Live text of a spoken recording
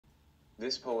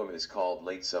This poem is called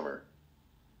Late Summer.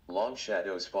 Long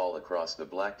shadows fall across the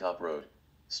blacktop road,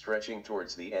 stretching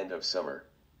towards the end of summer.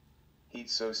 Heat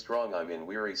so strong I'm in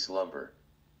weary slumber.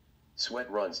 Sweat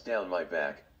runs down my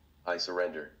back, I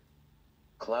surrender.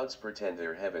 Clouds pretend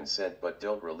they're heaven sent but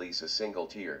don't release a single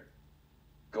tear.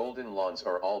 Golden lawns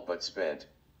are all but spent,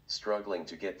 struggling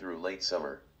to get through late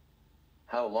summer.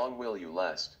 How long will you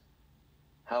last?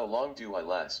 How long do I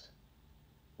last?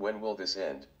 When will this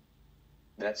end?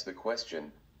 That's the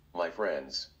question, my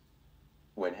friends.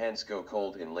 When hands go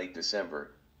cold in late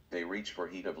December, they reach for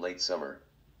heat of late summer.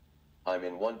 I'm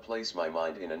in one place, my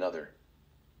mind in another.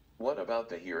 What about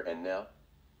the here and now?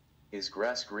 Is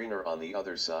grass greener on the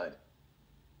other side?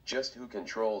 Just who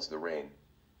controls the rain?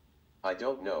 I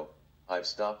don't know, I've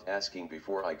stopped asking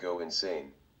before I go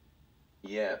insane.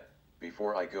 Yeah,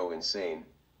 before I go insane,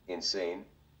 insane,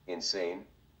 insane,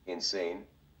 insane,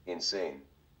 insane.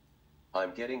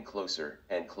 I'm getting closer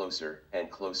and closer and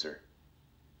closer.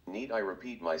 Need I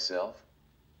repeat myself?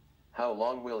 How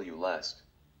long will you last?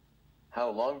 How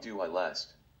long do I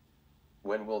last?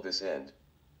 When will this end?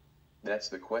 That's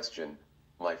the question,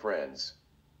 my friends.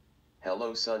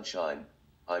 Hello sunshine,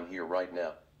 I'm here right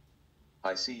now.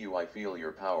 I see you, I feel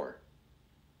your power.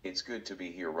 It's good to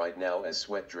be here right now as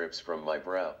sweat drips from my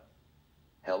brow.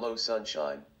 Hello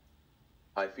sunshine.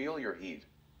 I feel your heat.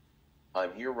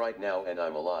 I'm here right now and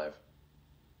I'm alive.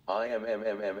 I am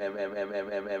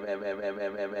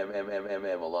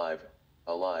alive,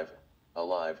 alive,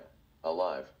 alive,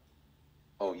 alive.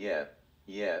 Oh yeah,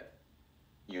 yeah.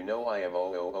 You know I am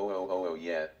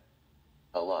yeah.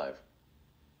 Alive.